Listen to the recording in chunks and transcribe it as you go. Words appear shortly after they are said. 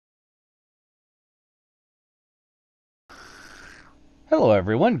Hello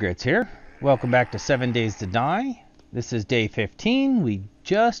everyone, Gritz here. Welcome back to 7 Days to Die. This is day 15. We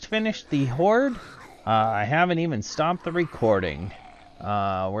just finished the Horde. I haven't even stopped the recording.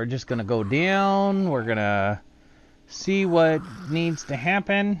 We're just going to go down. We're going to see what needs to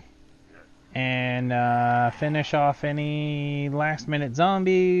happen. And finish off any last minute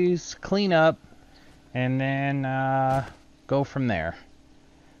zombies. Clean up. And then go from there.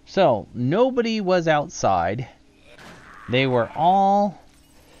 So, nobody was outside. They were all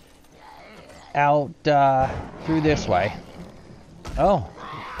out through this way. Oh,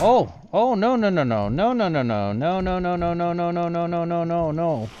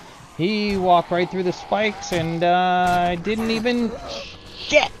 no. He walked right through the spikes and I didn't even...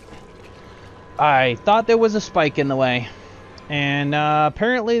 Shit! I thought there was a spike in the way. And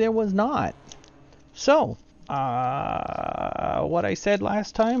apparently there was not. So, what I said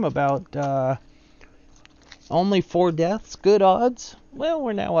last time about... only 4 deaths, good odds. Well,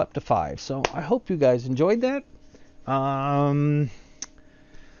 we're now up to 5, so I hope you guys enjoyed that.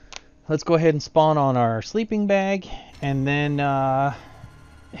 Let's go ahead and spawn on our sleeping bag, and then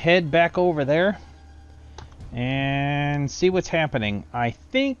head back over there and see what's happening. I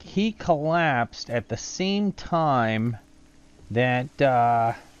think he collapsed at the same time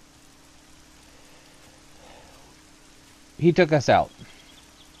that he took us out.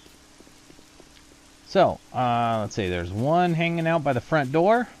 So, let's see, there's one hanging out by the front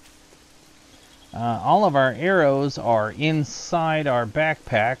door. All of our arrows are inside our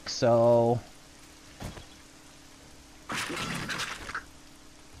backpack, so...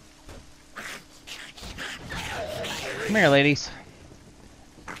 Come here, ladies.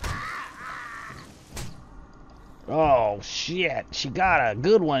 Oh, shit, she got a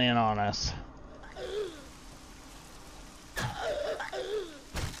good one in on us.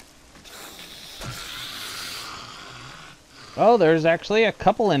 Oh, there's actually a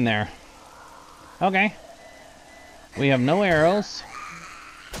couple in there. Okay. We have no arrows.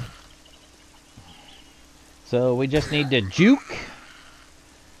 So we just need to juke.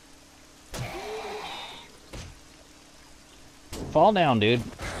 Fall down, dude.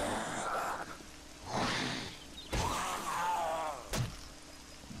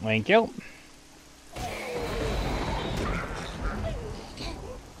 Thank you.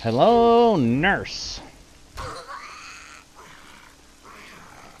 Hello, nurse.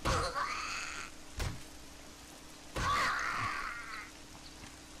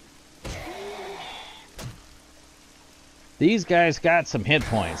 These guys got some hit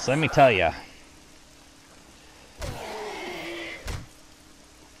points, let me tell you.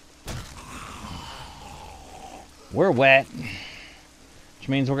 We're wet, which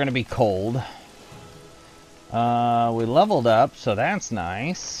means we're going to be cold. We leveled up, so that's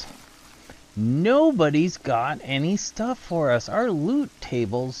nice. Nobody's got any stuff for us. Our loot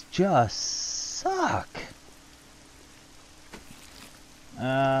tables just suck.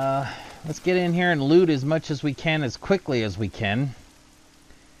 Let's get in here and loot as much as we can, as quickly as we can.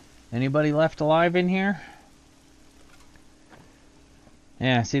 Anybody left alive in here?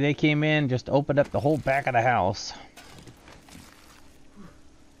 Yeah, see, they came in, just opened up the whole back of the house.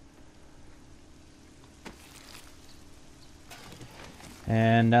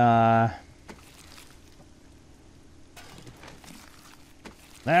 And,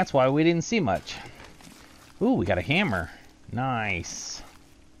 that's why we didn't see much. Ooh, we got a hammer. Nice.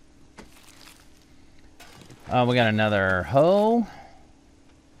 We got another hoe.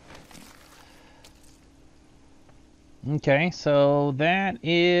 Okay, so that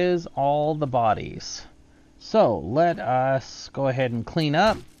is all the bodies. So let us go ahead and clean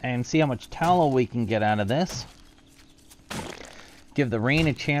up and see how much tallow we can get out of this. Give the rain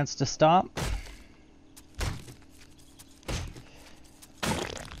a chance to stop.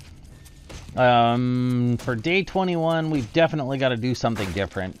 For day 21, we've definitely got to do something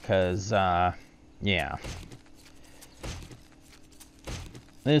different because, yeah.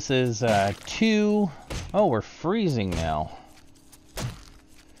 This is 2. Oh, we're freezing now.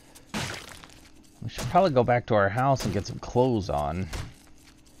 We should probably go back to our house and get some clothes on.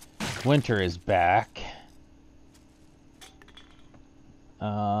 Winter is back.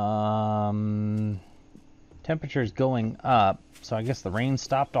 Temperature's going up, so I guess the rain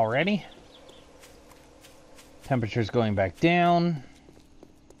stopped already. Temperature's going back down.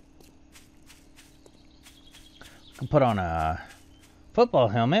 We can put on a football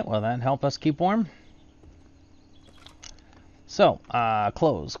helmet. Will that help us keep warm? So,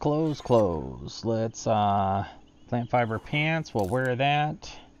 clothes. Let's, plant fiber pants. We'll wear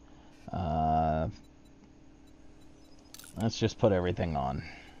that. Let's just put everything on.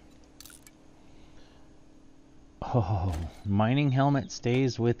 Oh, mining helmet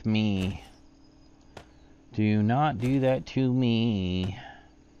stays with me. Do not do that to me.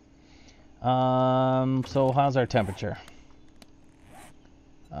 So how's our temperature?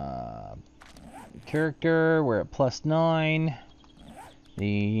 Character, we're at +9.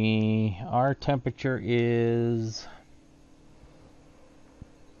 Our temperature is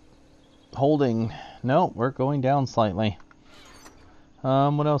holding. No, we're going down slightly.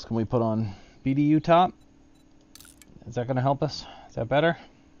 What else can we put on? BDU top? Is that going to help us? Is that better?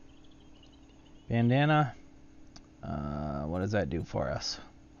 Bandana. What does that do for us?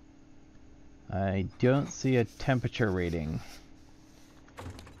 I don't see a temperature reading.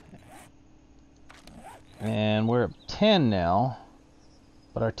 And we're at 10 now,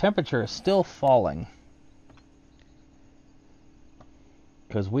 but our temperature is still falling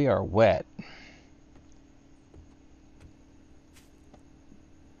because we are wet.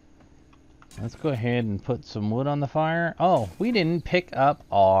 Let's go ahead and put some wood on the fire. Oh, we didn't pick up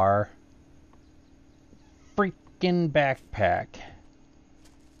our freaking backpack.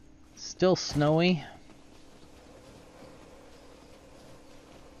 Still snowy.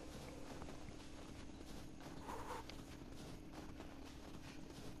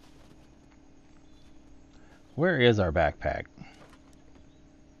 Where is our backpack?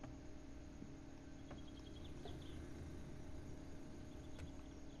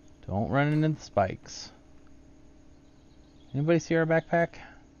 Don't run into the spikes. Anybody see our backpack?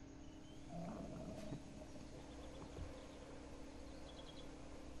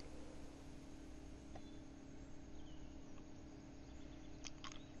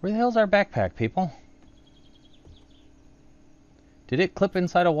 Where the hell's our backpack, people? Did it clip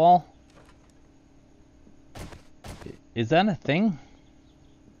inside a wall? Is that a thing?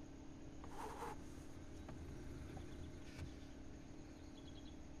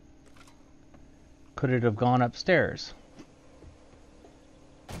 Could it have gone upstairs?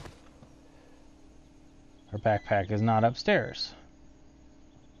 Our backpack is not upstairs.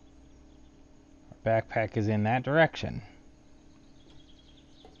 Our backpack is in that direction.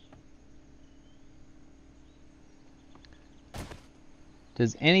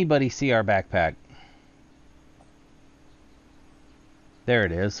 Does anybody see our backpack? There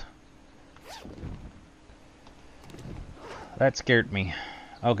it is. That scared me.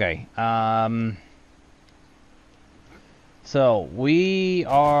 Okay. So we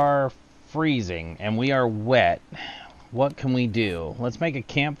are freezing and we are wet. What can we do? Let's make a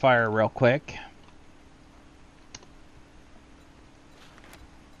campfire real quick.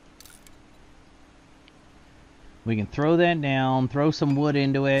 We can throw that down, throw some wood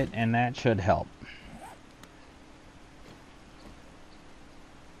into it, and that should help.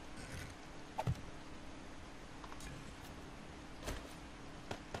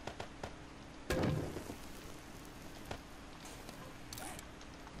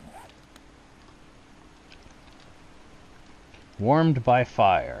 Warmed by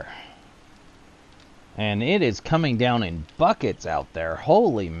fire. And it is coming down in buckets out there.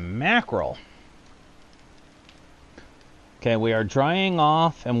 Holy mackerel. Okay, we are drying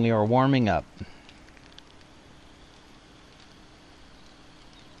off and we are warming up.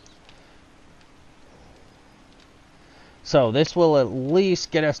 So this will at least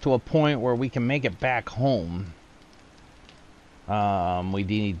get us to a point where we can make it back home. We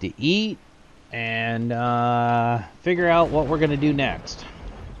need to eat and figure out what we're going to do next.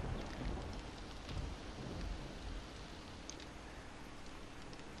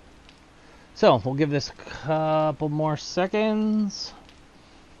 So we'll give this a couple more seconds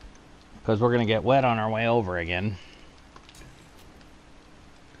because we're going to get wet on our way over again.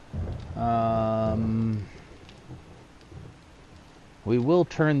 We will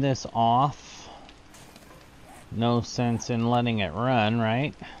turn this off. No sense in letting it run,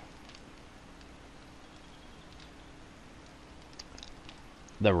 right?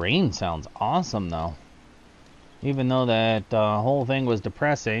 The rain sounds awesome though. Even though that whole thing was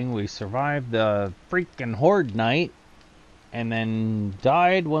depressing, we survived the freaking horde night and then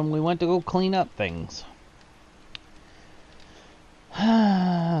died when we went to go clean up things.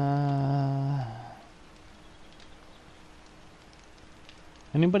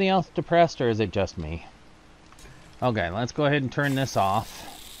 Anybody else depressed, or is it just me? Okay, let's go ahead and turn this off.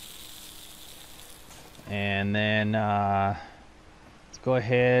 And then let's go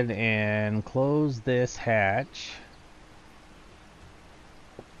ahead and close this hatch.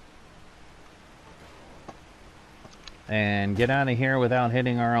 And get out of here without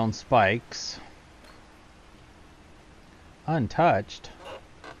hitting our own spikes. Untouched?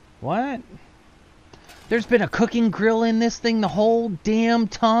 What? There's been a cooking grill in this thing the whole damn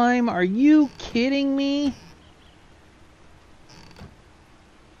time? Are you kidding me?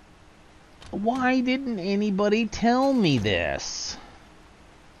 Why didn't anybody tell me this?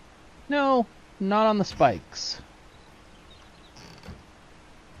 No, not on the spikes.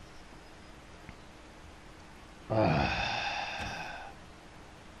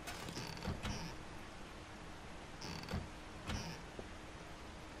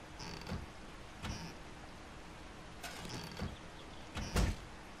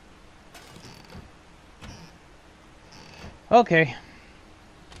 Okay.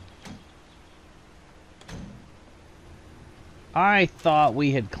 I thought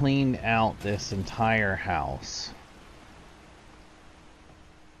we had cleaned out this entire house.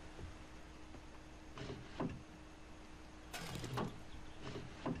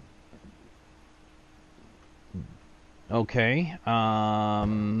 Okay.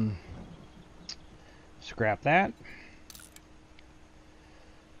 Scrap that.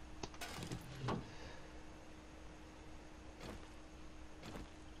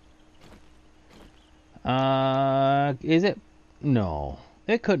 Is it? No.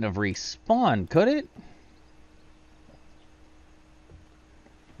 It couldn't have respawned, could it?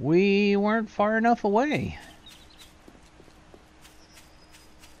 We weren't far enough away.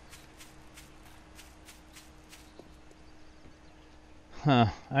 Huh,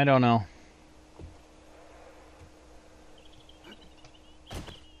 I don't know.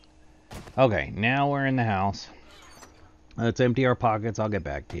 Okay, now we're in the house. Let's empty our pockets. I'll get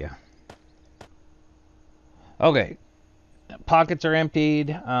back to you. Okay, pockets are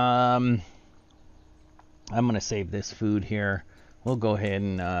emptied. I'm going to save this food here. We'll go ahead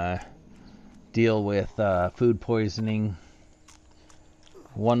and deal with food poisoning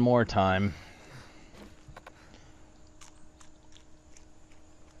one more time.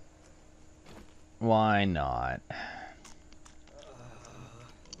 Why not?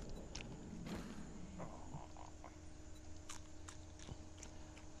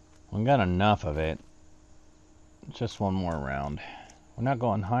 We got enough of it. Just one more round. We're not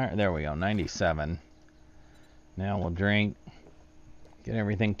going higher. There we go, 97. Now we'll drink, get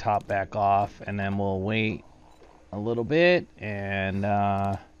everything topped back off, and then we'll wait a little bit, and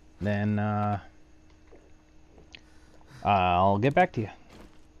then I'll get back to you.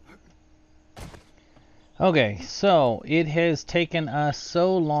 Okay, so it has taken us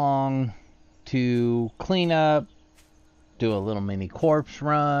so long to clean up, do a little mini corpse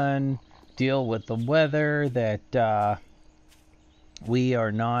run, deal with the weather that we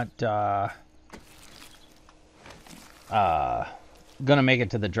are not gonna make it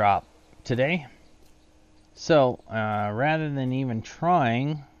to the drop today. So rather than even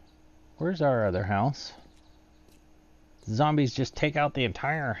trying, where's our other house? Zombies just take out the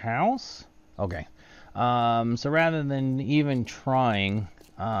entire house? Okay. So rather than even trying,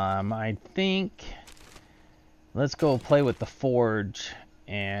 I think let's go play with the forge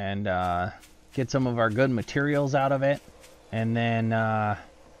and get some of our good materials out of it, and then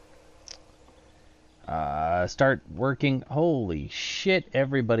start working. Holy shit,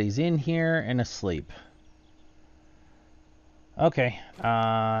 everybody's in here and asleep. Okay,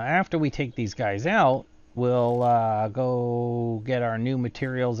 after we take these guys out, we'll go get our new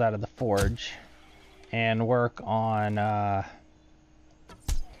materials out of the forge and work on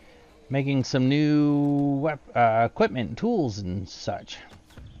making some new equipment and tools and such.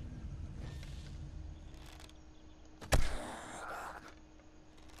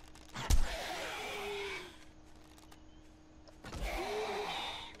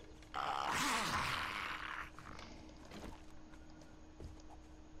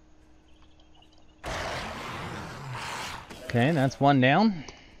 Okay, that's one down.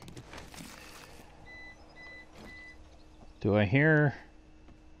 Do I hear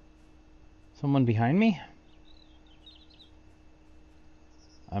someone behind me?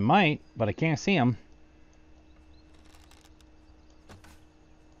 I might, but I can't see him.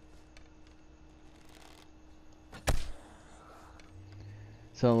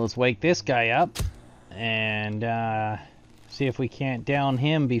 So let's wake this guy up and see if we can't down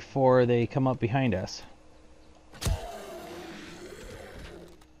him before they come up behind us.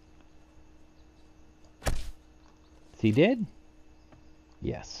 Is he dead?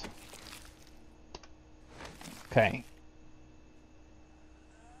 Yes. Okay.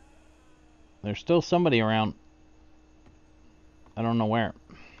 There's still somebody around. I don't know where.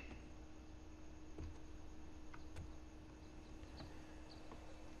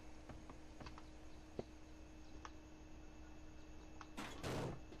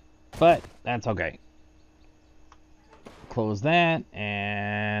 But that's okay. Close that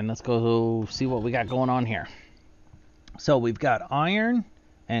and let's go see what we got going on here. So we've got iron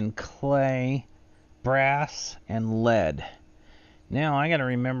and clay, brass and lead. Now I got to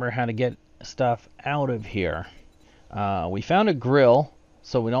remember how to get stuff out of here. We found a grill,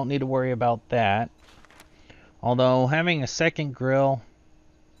 so we don't need to worry about that. Although having a second grill,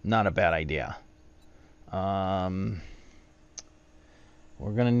 not a bad idea. We're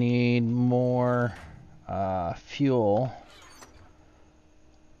gonna need more fuel.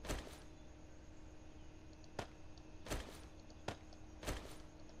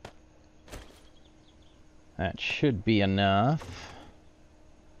 That should be enough.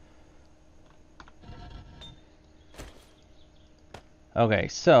 Okay,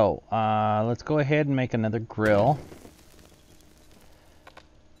 so let's go ahead and make another grill.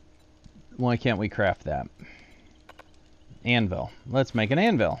 Why can't we craft that? Anvil. Let's make an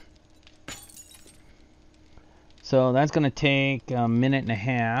anvil. So that's going to take a minute and a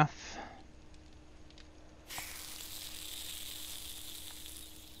half.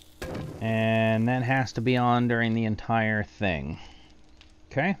 And that has to be on during the entire thing.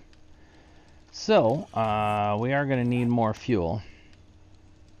 Okay. So we are going to need more fuel.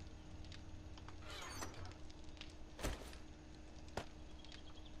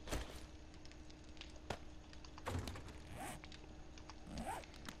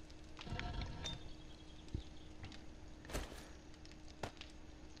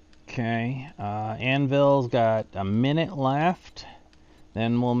 Okay, anvil's got a minute left.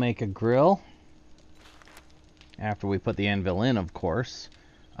 Then we'll make a grill. After we put the anvil in, of course.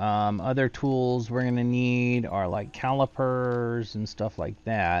 Other tools we're going to need are like calipers and stuff like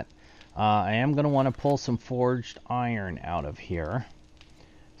that. I am going to want to pull some forged iron out of here.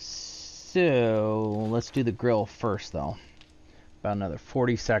 So let's do the grill first, though. About another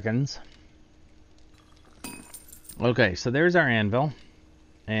 40 seconds. Okay, so there's our anvil.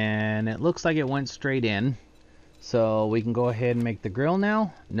 And it looks like it went straight in. So we can go ahead and make the grill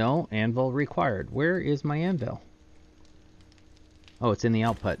now. No, anvil required. Where is my anvil? Oh, it's in the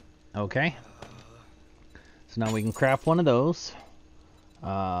output. Okay. So now we can craft one of those. We're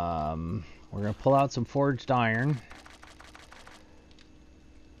going to pull out some forged iron.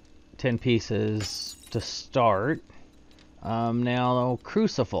 10 pieces to start. Now,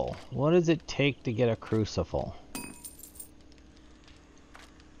 crucible. What does it take to get a crucible?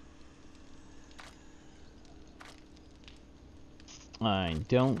 I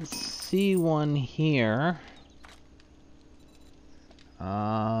don't see one here.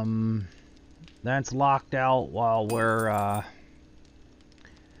 That's locked out while we're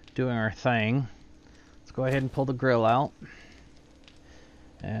doing our thing. Let's go ahead and pull the grill out.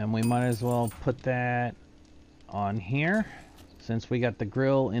 And we might as well put that on here, since we got the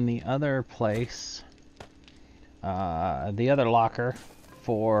grill in the other place, the other locker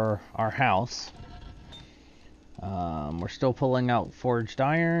for our house. We're still pulling out forged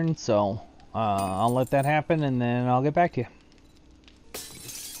iron, so I'll let that happen and then I'll get back to you.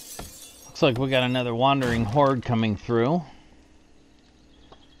 Looks like we got another wandering horde coming through.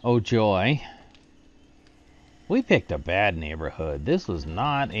 Oh joy. We picked a bad neighborhood. This was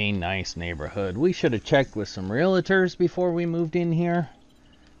not a nice neighborhood. We should have checked with some realtors before we moved in here.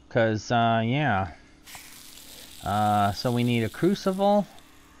 Because, yeah. So we need a crucible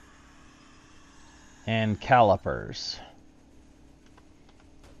and calipers.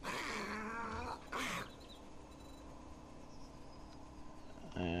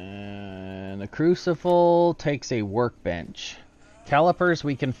 And the crucible takes a workbench. Calipers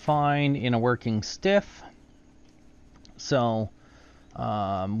we can find in a working stiff. So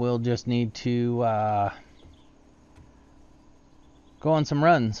we'll just need to go on some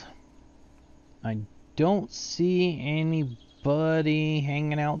runs. I don't see anybody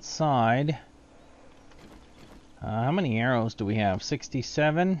hanging outside. How many arrows do we have?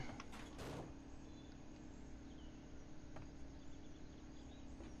 67?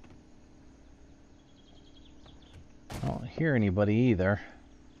 I don't hear anybody either.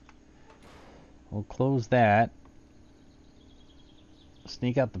 We'll close that.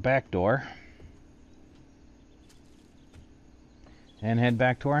 Sneak out the back door. And head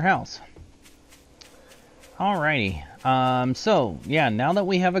back to our house. Alrighty. So, yeah, now that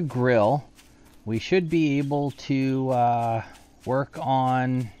we have a grill, we should be able to work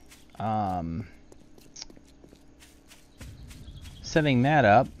on setting that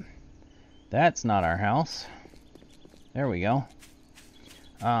up. That's not our house. There we go.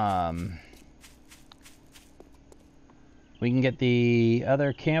 We can get the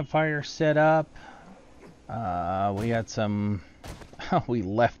other campfire set up. We got some... we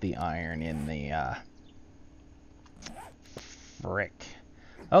left the iron in the... frick.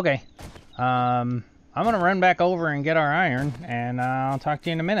 Okay. I'm going to run back over and get our iron, and I'll talk to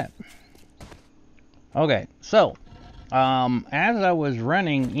you in a minute. Okay, so As I was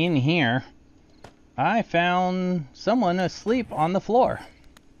running in here, I found someone asleep on the floor.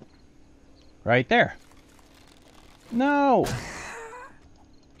 Right there. No!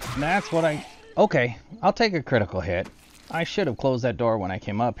 That's what I... Okay, I'll take a critical hit. I should have closed that door when I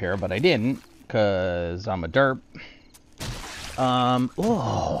came up here, but I didn't, because I'm a derp.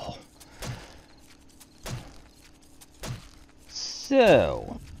 Oh.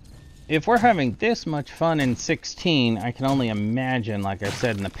 So, if we're having this much fun in 16, I can only imagine, like I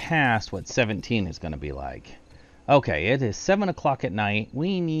said in the past, what 17 is going to be like. Okay, it is 7 o'clock at night.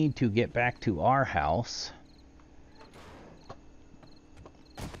 We need to get back to our house.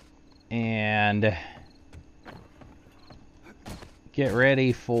 And get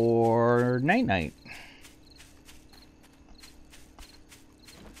ready for night-night.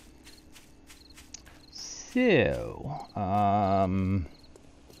 So, I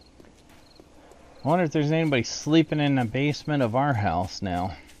wonder if there's anybody sleeping in the basement of our house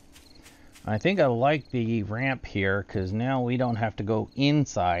now. I think I like the ramp here, because now we don't have to go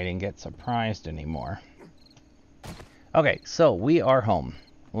inside and get surprised anymore. Okay, so we are home.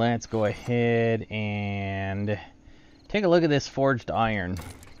 Let's go ahead and take a look at this forged iron.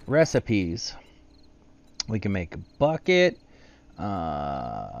 Recipes. We can make a bucket.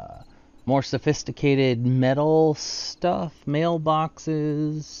 More sophisticated metal stuff.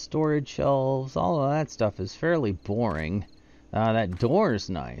 Mailboxes. Storage shelves. All of that stuff is fairly boring. That door is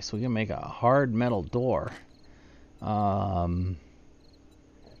nice. We can make a hard metal door. Barbed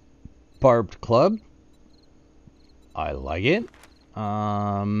club. I like it.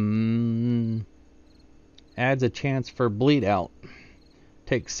 Adds a chance for bleed out.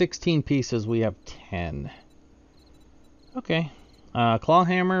 Take 16 pieces. We have 10. Okay. Claw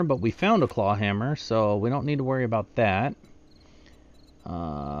hammer, but we found a claw hammer, so we don't need to worry about that.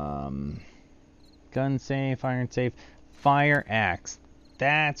 Gun safe, iron safe. Fire axe.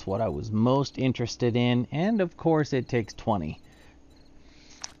 That's what I was most interested in. And of course it takes 20.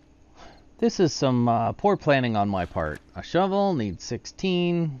 This is some poor planning on my part. A shovel needs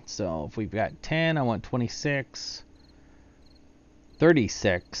 16. So if we've got 10, I want 26.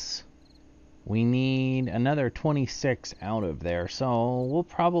 36. We need another 26 out of there. So we'll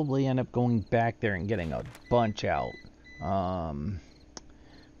probably end up going back there and getting a bunch out.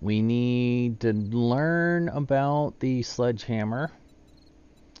 We need to learn about the sledgehammer.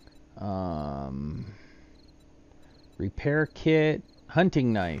 Repair kit.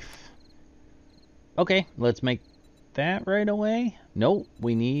 Hunting knife. Okay, let's make that right away. Nope,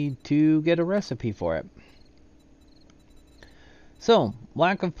 we need to get a recipe for it. So,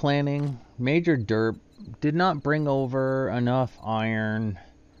 lack of planning. Major derp. Did not bring over enough iron.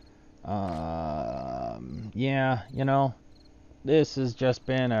 Yeah, you know. This has just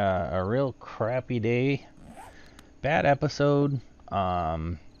been a real crappy day. Bad episode.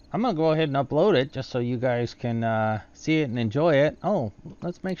 I'm going to go ahead and upload it just so you guys can see it and enjoy it. Oh,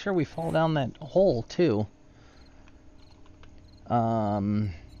 let's make sure we fall down that hole too.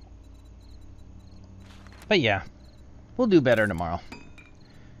 But yeah, we'll do better tomorrow.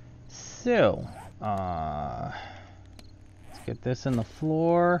 So, let's get this in the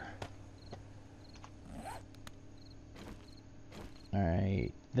floor.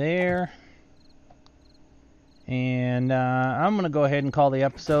 Alright, there. And I'm going to go ahead and call the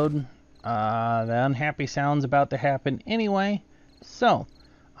episode. The unhappy sound's about to happen anyway. So,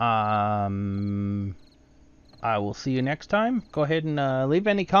 I will see you next time. Go ahead and leave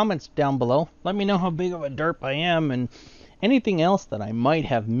any comments down below. Let me know how big of a derp I am and anything else that I might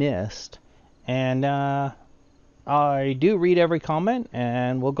have missed. And I do read every comment,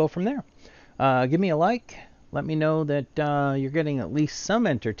 and we'll go from there. Give me a like. Let me know that you're getting at least some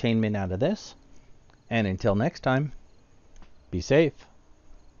entertainment out of this. And until next time, be safe.